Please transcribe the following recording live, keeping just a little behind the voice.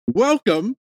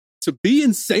Welcome to Be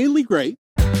Insanely Great.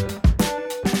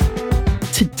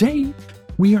 Today,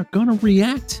 we are going to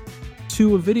react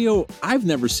to a video I've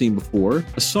never seen before,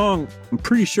 a song I'm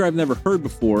pretty sure I've never heard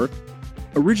before,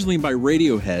 originally by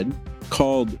Radiohead,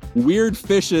 called Weird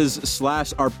Fishes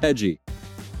 /Arpeggi.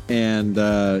 And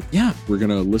we're going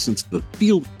to listen to the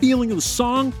feeling of the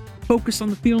song, focus on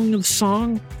the feeling of the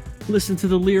song, listen to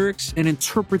the lyrics, and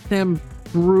interpret them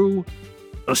through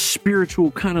a spiritual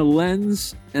kind of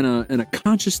lens and a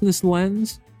consciousness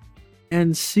lens,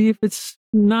 and see if it's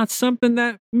not something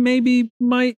that maybe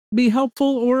might be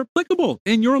helpful or applicable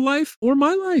in your life or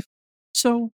my life.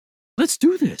 So let's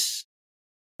do this.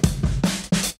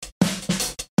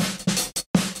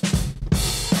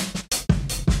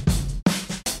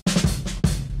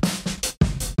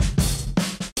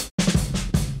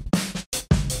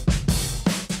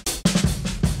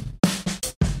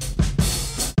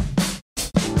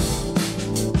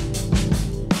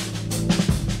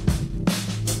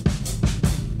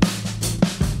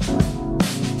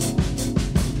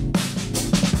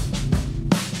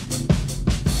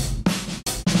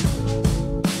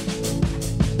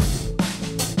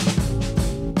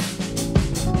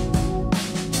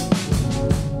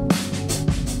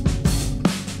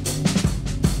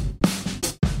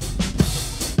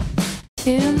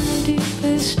 In the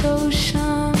deepest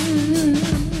ocean,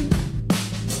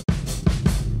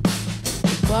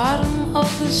 the bottom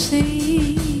of the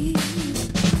sea,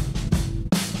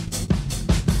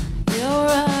 your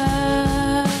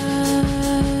eyes,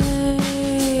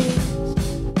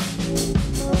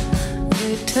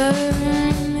 they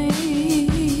turn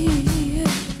me.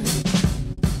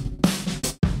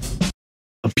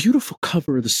 A beautiful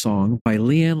cover of the song by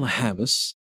Lianne La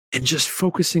Havas, and just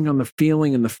focusing on the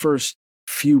feeling in the first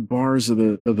few bars of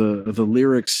the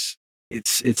lyrics,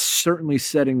 it's certainly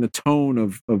setting the tone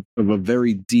of a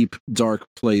very deep, dark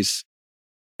place,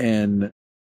 and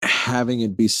having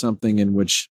it be something in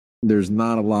which there's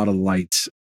not a lot of light.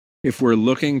 If we're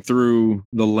looking through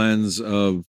the lens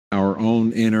of our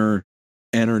own inner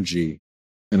energy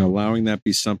and allowing that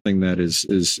be something that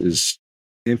is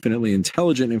infinitely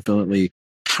intelligent, infinitely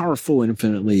powerful,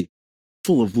 infinitely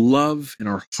full of love in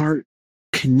our heart,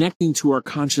 connecting to our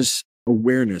conscious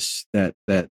awareness that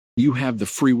you have the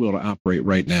free will to operate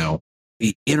right now,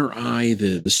 the inner eye,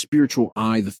 the spiritual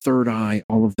eye, the third eye,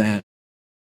 all of that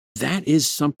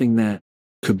is something that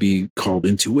could be called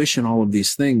intuition, all of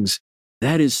these things.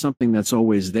 That is something that's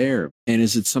always there. And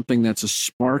is it something that's a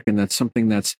spark, and that's something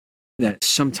that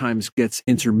sometimes gets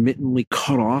intermittently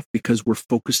cut off because we're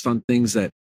focused on things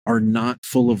that are not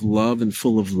full of love and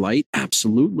full of light?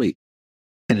 Absolutely.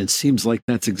 And it seems like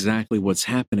that's exactly what's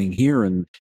happening here, and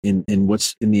in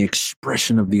what's in the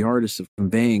expression of the artist of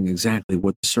conveying exactly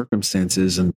what the circumstance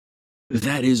is. And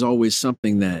that is always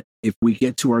something that if we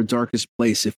get to our darkest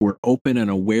place, if we're open and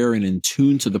aware and in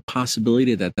tune to the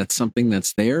possibility that that's something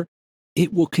that's there,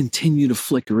 it will continue to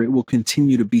flicker. It will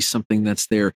continue to be something that's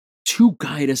there to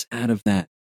guide us out of that.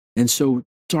 And so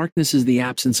darkness is the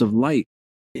absence of light.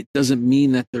 It doesn't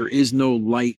mean that there is no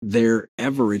light there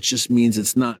ever. It just means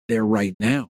it's not there right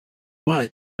now. But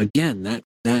again, that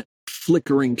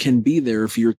flickering can be there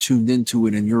if you're tuned into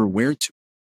it and you're aware to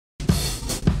it.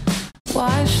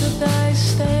 Why should I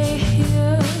stay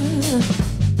here?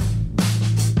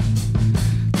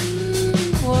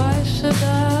 Why should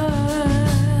I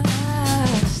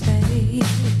stay?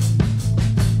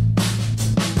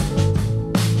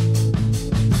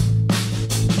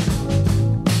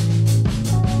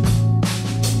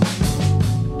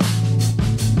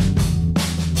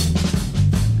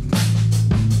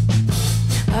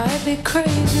 I'd be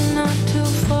crazy not to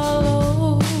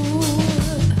follow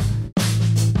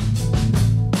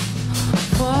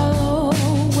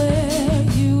where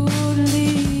you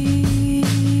lead.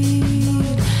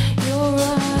 Your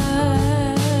eyes,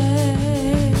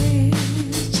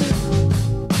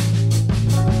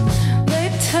 they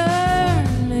turn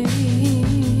me.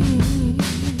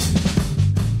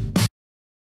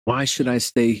 Why should I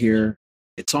stay here?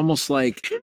 It's almost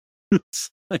like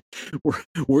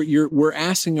we're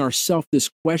asking ourselves this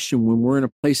question when we're in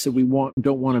a place that we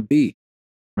don't want to be,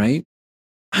 right?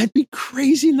 I'd be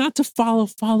crazy not to follow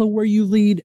where you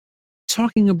lead.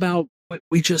 Talking about what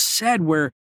we just said,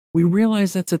 where we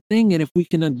realize that's a thing, and if we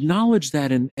can acknowledge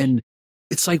that, and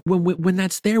it's like when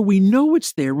that's there, we know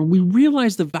it's there, when we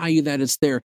realize the value that it's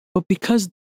there. But because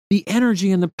the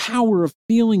energy and the power of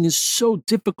feeling is so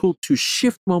difficult to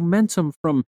shift momentum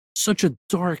from such a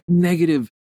dark,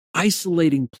 negative,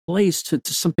 isolating place to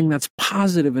something that's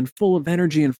positive and full of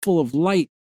energy and full of light,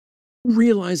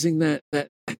 realizing that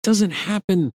doesn't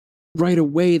happen right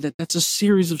away that that's a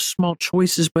series of small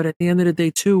choices, but at the end of the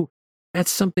day, too,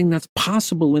 that's something that's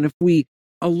possible. And if we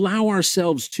allow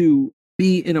ourselves to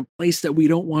be in a place that we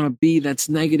don't want to be, that's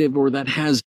negative, or that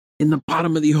has in the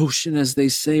bottom of the ocean, as they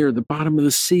say, or the bottom of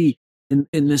the sea in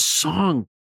this song,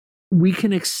 we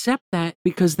can accept that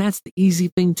because that's the easy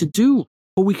thing to do.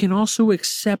 But we can also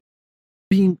accept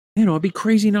being, it'd be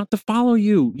crazy not to follow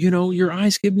you. Your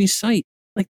eyes give me sight.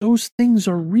 Like those things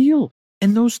are real.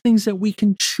 And those things that we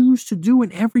can choose to do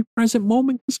in every present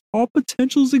moment, because all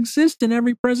potentials exist in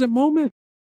every present moment.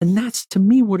 And that's to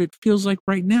me what it feels like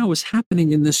right now is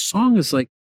happening in this song is like,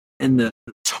 and the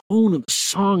tone of the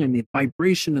song and the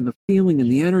vibration and the feeling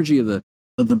and the energy of the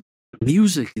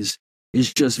music is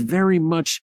just very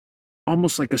much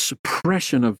almost like a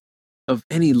suppression of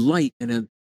any light and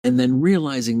then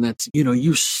realizing that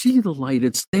you see the light,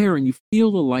 it's there, and you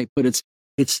feel the light, but it's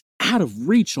out of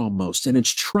reach almost, and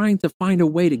it's trying to find a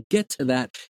way to get to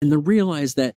that and to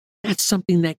realize that that's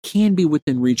something that can be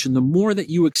within reach. And the more that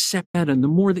you accept that and the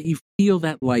more that you feel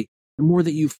that light,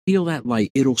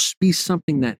 it'll be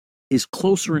something that is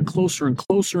closer and closer and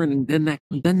closer, and then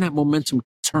that momentum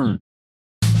turn.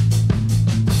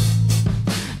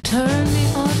 Turn me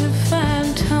on to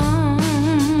phantom.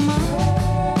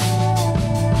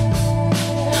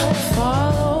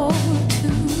 Follow to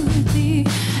the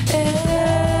edge of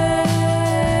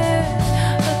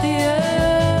the earth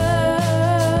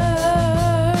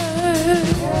and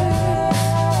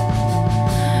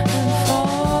fall.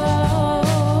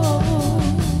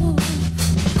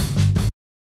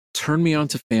 Turn me on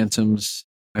to phantoms.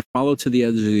 I follow to the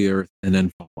edge of the earth and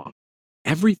then fall off.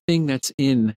 Everything that's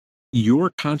in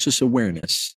your conscious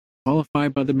awareness,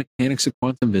 qualified by the mechanics of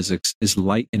quantum physics, is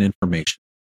light and information.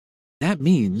 That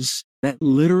means that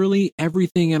literally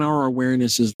everything in our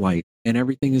awareness is light, and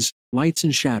everything is lights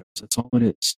and shadows. That's all it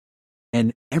is.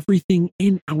 And everything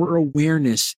in our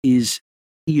awareness is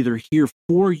either here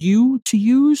for you to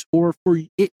use or for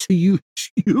it to use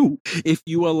you if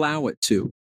you allow it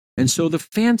to. And so the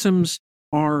phantoms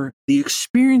are the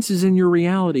experiences in your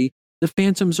reality. The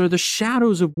phantoms are the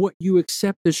shadows of what you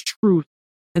accept as truth.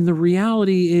 And the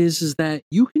reality is that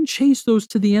you can chase those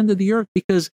to the end of the earth,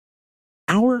 because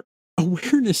our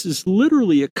awareness is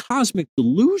literally a cosmic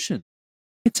delusion.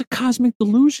 It's a cosmic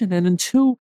delusion. And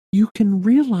until you can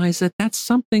realize that that's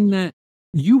something that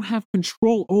you have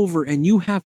control over and you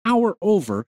have power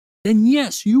over, then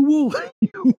yes, you will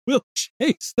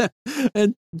chase that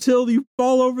until you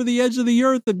fall over the edge of the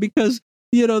earth. And because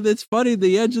it's funny,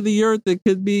 the edge of the earth, it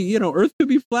could be, earth could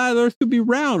be flat, earth could be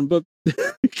round, but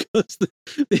because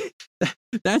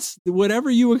that's whatever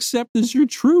you accept as your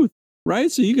truth,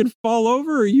 right? So you can fall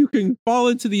over or you can fall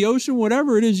into the ocean,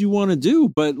 whatever it is you want to do.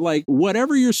 But like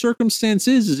whatever your circumstance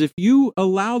is if you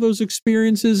allow those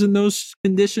experiences and those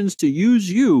conditions to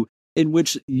use you, in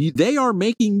which they are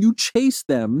making you chase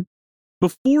them,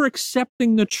 before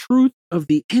accepting the truth of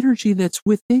the energy that's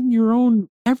within your own,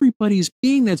 everybody's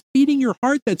being, that's beating your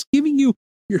heart, that's giving you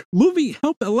your moving,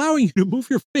 allowing you to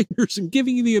move your fingers and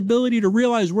giving you the ability to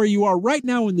realize where you are right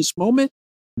now in this moment.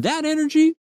 That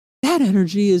energy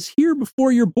is here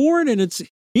before you're born, and it's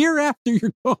here after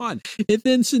you're gone.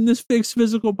 It's in this fixed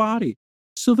physical body.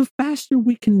 So the faster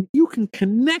you can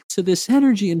connect to this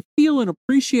energy and feel and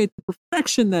appreciate the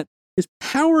perfection that is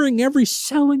powering every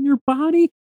cell in your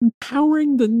body,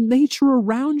 empowering the nature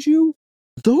around you,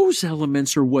 those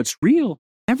elements are what's real.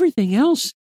 Everything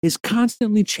else is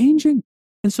constantly changing.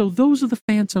 And so those are the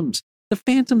phantoms. The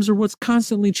phantoms are what's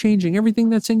constantly changing. Everything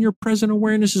that's in your present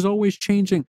awareness is always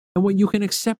changing. And what you can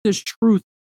accept as truth,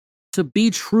 to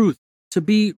be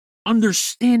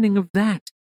understanding of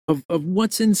that, of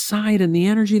what's inside and the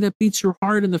energy that beats your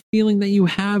heart and the feeling that you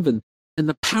have and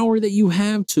the power that you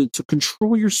have to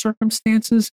control your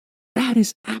circumstances. That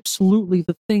is absolutely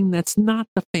the thing that's not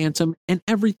the phantom, and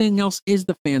everything else is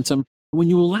the phantom. When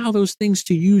you allow those things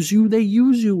to use you, they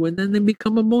use you, and then they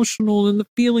become emotional, and the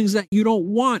feelings that you don't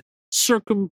want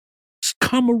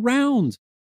come around.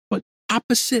 But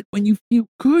opposite, when you feel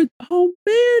good, oh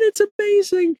man, it's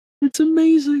amazing. It's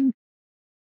amazing.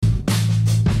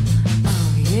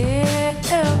 Oh yeah,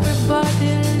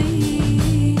 everybody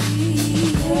leaves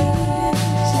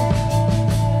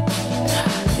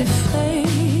if they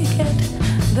get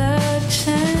the chance,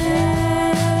 and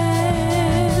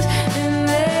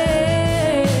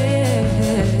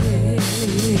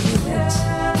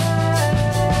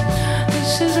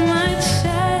this is my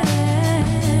chance.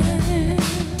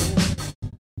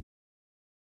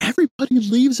 Everybody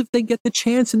leaves if they get the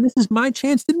chance, and this is my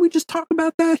chance. Didn't we just talk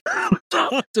about that? We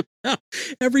talked about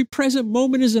every present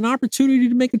moment is an opportunity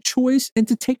to make a choice and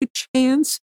to take a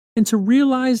chance and to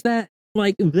realize that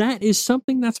like that is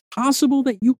something that's possible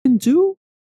that you can do?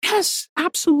 Yes,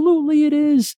 absolutely it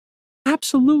is.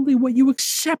 Absolutely. What you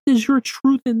accept as your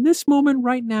truth in this moment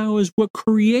right now is what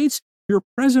creates your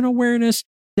present awareness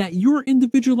that your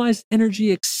individualized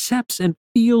energy accepts and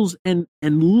feels and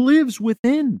lives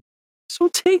within. So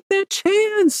take that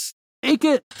chance. Take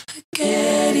it.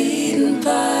 Get eaten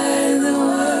by the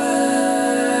worm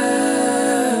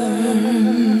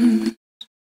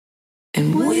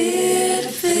and weird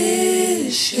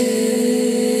fishes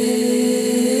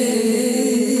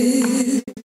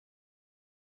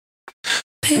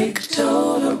picked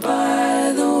over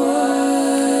by the worms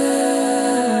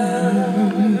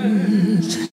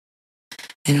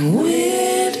and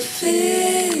weird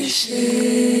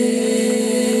fishes.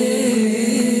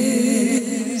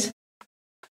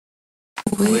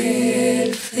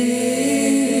 Weird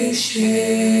fishes.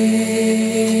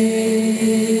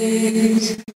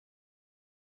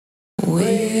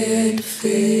 Weird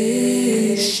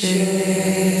fishes.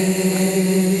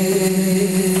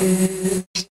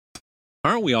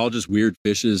 Aren't we all just weird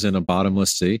fishes in a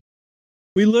bottomless sea?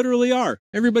 We literally are.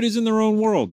 Everybody's in their own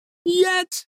world.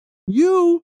 Yet,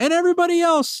 you and everybody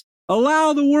else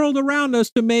allow the world around us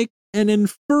to make and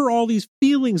infer all these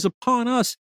feelings upon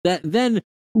us that then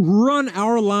run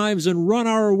our lives and run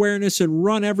our awareness and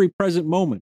run every present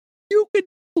moment. You could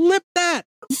flip that.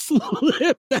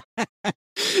 Flip that.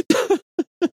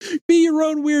 Be your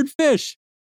own weird fish.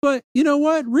 But you know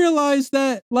what? Realize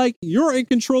that like you're in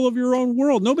control of your own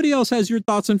world. Nobody else has your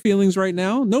thoughts and feelings right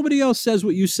now. Nobody else says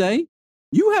what you say.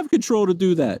 You have control to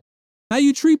do that. How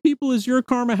you treat people is your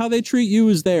karma. How they treat you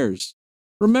is theirs.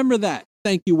 Remember that.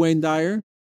 Thank you, Wayne Dyer.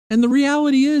 And the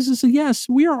reality is yes,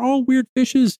 we are all weird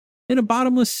fishes in a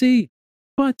bottomless sea.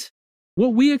 But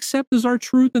what we accept as our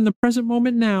truth in the present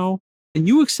moment now, and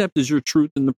you accept as your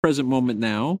truth in the present moment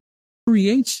now,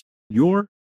 creates your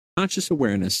conscious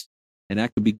awareness. And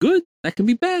that could be good. That can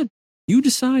be bad. You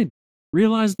decide.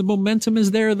 Realize the momentum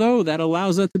is there, though. That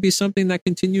allows that to be something that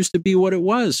continues to be what it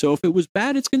was. So if it was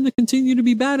bad, it's going to continue to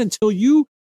be bad until you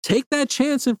take that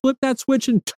chance and flip that switch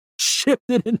and shift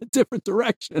it in a different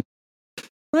direction.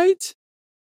 Right?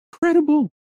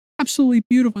 Incredible. Absolutely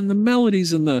beautiful. And the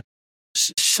melodies and the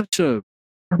such a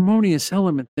harmonious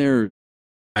element there.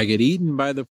 I get eaten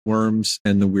by the worms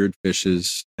and the weird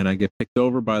fishes, and I get picked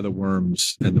over by the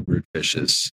worms and the weird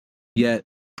fishes. Yet,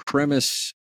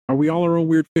 premise, are we all our own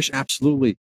weird fish?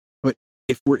 Absolutely. But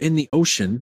if we're in the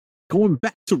ocean, going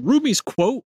back to Rumi's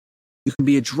quote, you can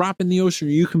be a drop in the ocean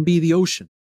or you can be the ocean.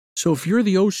 So if you're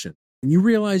the ocean and you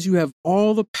realize you have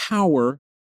all the power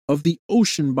of the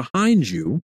ocean behind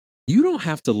you, you don't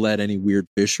have to let any weird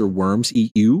fish or worms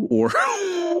eat you or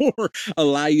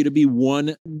allow you to be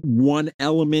one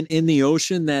element in the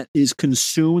ocean that is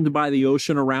consumed by the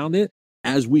ocean around it,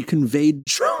 as we conveyed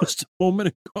just a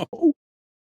moment ago.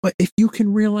 But if you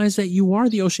can realize that you are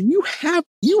the ocean, you have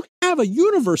a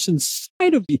universe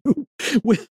inside of you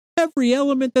with every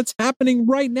element that's happening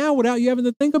right now without you having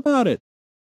to think about it.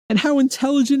 And how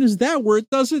intelligent is that where it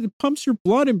does it? It pumps your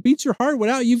blood and beats your heart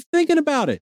without you thinking about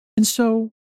it. And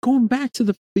so going back to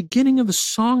the beginning of the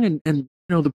song and you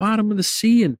know, the bottom of the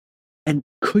sea and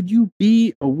could you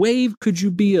be a wave? Could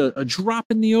you be a drop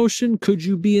in the ocean? Could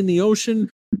you be in the ocean,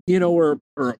 you know, or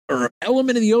an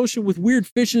element of the ocean with weird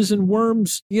fishes and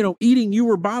worms, you know, eating you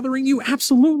or bothering you?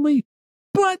 Absolutely.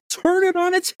 But turn it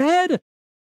on its head.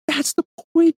 That's the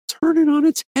point. Turn it on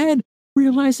its head.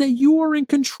 Realize that you are in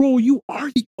control. You are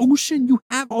the ocean. You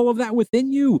have all of that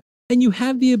within you. And you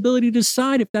have the ability to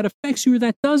decide if that affects you or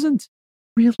that doesn't.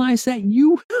 Realize that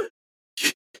you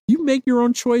make your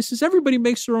own choices. Everybody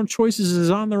makes their own choices, is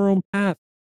on their own path.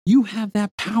 You have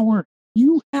that power.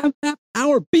 You have that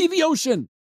power. Be the ocean.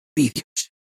 Be the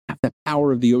ocean. Have that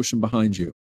power of the ocean behind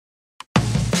you.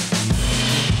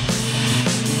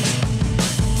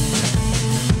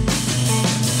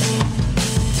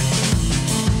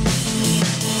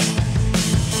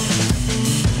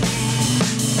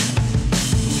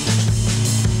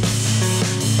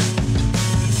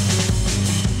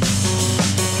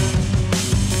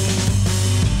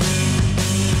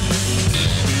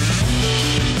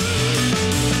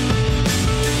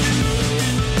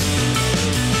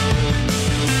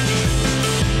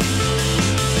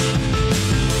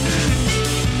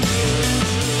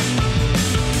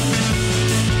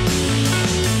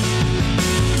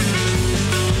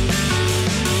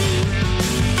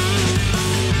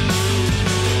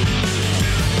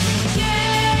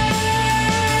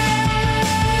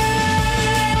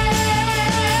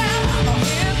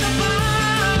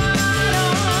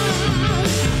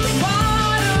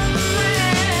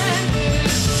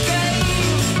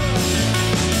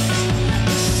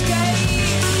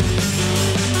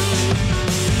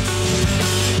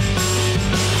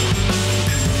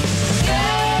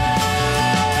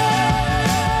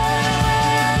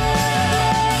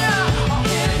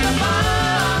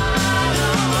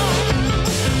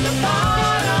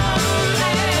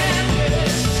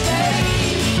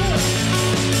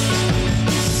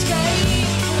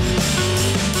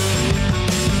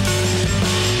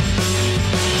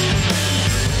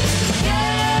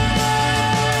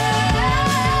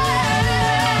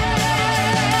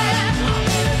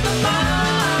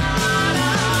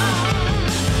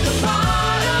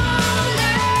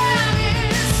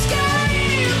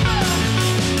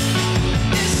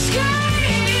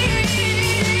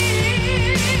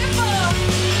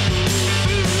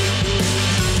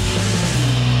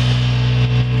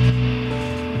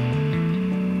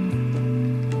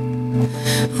 We'll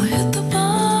hit the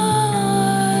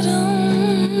bottom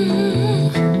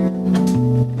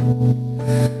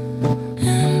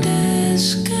and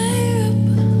escape.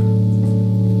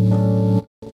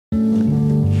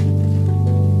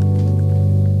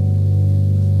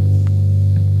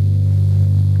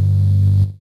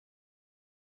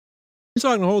 We're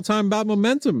talking the whole time about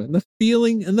momentum and the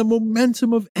feeling and the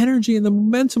momentum of energy and the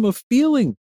momentum of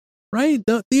feeling, right?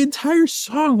 The entire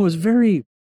song was very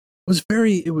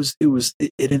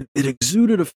it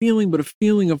exuded a feeling, but a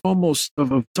feeling of almost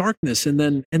of darkness,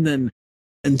 and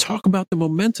talk about the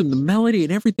momentum, the melody,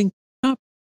 and everything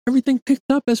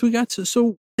picked up as we got to,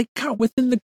 so they got within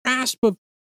the grasp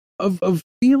of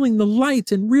feeling the light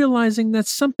and realizing that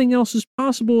something else is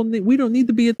possible, and that we don't need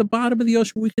to be at the bottom of the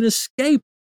ocean. We can escape,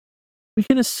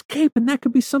 and that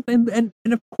could be something. And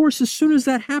of course, as soon as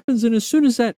that happens, and as soon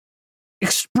as that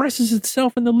expresses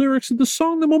itself in the lyrics of the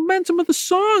song, the momentum of the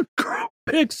song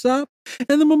picks up,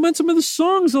 and the momentum of the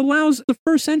songs allows the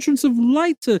first entrance of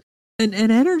light to and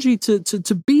energy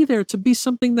to be there, to be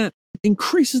something that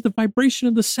increases the vibration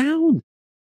of the sound.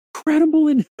 Incredible,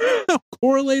 and how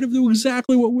correlative to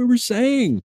exactly what we were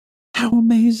saying. How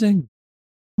amazing.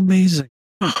 It's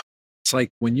like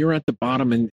when you're at the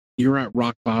bottom and you're at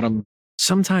rock bottom,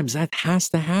 sometimes that has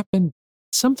to happen.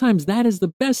 Sometimes that is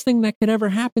the best thing that could ever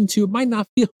happen to you. It might not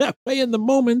feel that way in the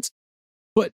moment,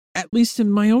 but at least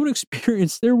in my own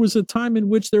experience, there was a time in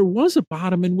which there was a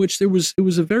bottom, in which it was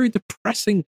a very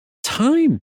depressing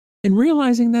time, and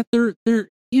realizing that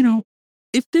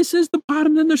if this is the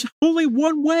bottom, then there's only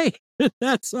one way, and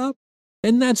that's up,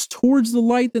 and that's towards the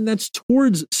light, and that's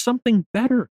towards something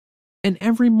better. And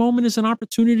every moment is an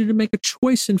opportunity to make a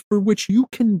choice, and for which you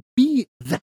can be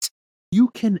that. You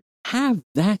can have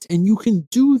that, and you can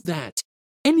do that.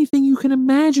 Anything you can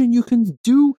imagine, you can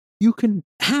do, you can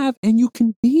have, and you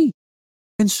can be.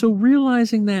 And so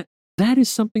realizing that that is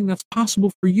something that's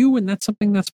possible for you, and that's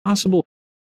something that's possible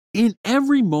in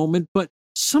every moment, but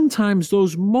sometimes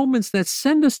those moments that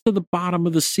send us to the bottom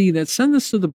of the sea, that send us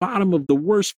to the bottom of the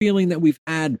worst feeling that we've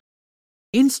had,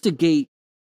 instigate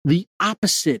the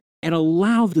opposite and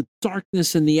allow the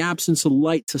darkness and the absence of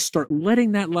light to start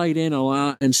letting that light in,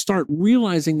 and start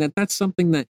realizing that that's something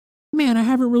that, man, I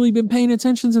haven't really been paying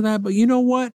attention to that, but you know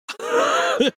what?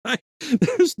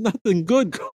 There's nothing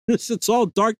good. It's all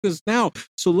darkness now.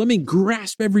 So let me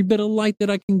grasp every bit of light that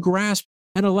I can grasp,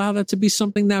 and allow that to be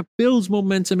something that builds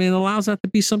momentum, and allows that to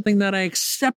be something that I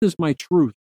accept as my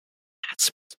truth.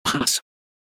 That's what's possible.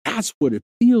 That's what it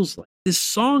feels like. This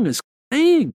song is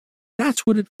saying. That's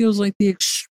what it feels like. The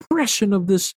expression of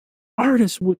this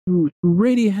artist through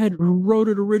Radiohead, who wrote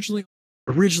it originally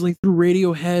through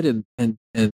Radiohead, and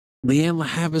Lianne La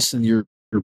Havas, and your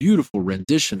beautiful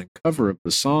rendition and cover of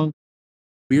the song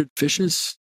Weird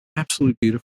Fishes. Absolutely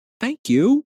beautiful. Thank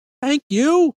you.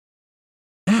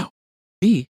 Now,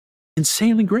 be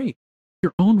insanely great.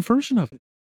 Your own version of it.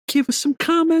 Give us some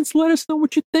comments. Let us know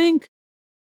what you think.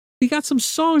 You got some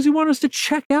songs you want us to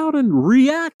check out and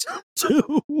react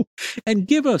to, and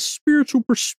give a spiritual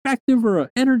perspective, or an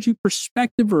energy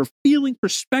perspective, or a feeling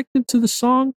perspective to the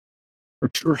song,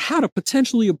 or how to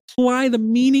potentially apply the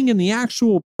meaning and the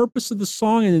actual purpose of the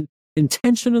song and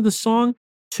intention of the song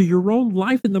to your own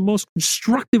life in the most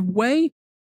constructive way,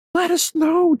 let us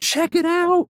know. Check it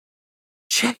out.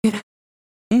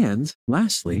 And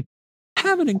lastly,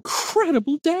 have an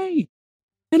incredible day.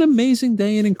 An amazing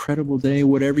day, an incredible day,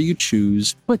 whatever you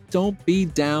choose, but don't be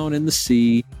down in the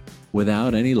sea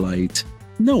without any light.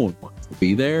 No one wants to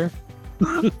be there.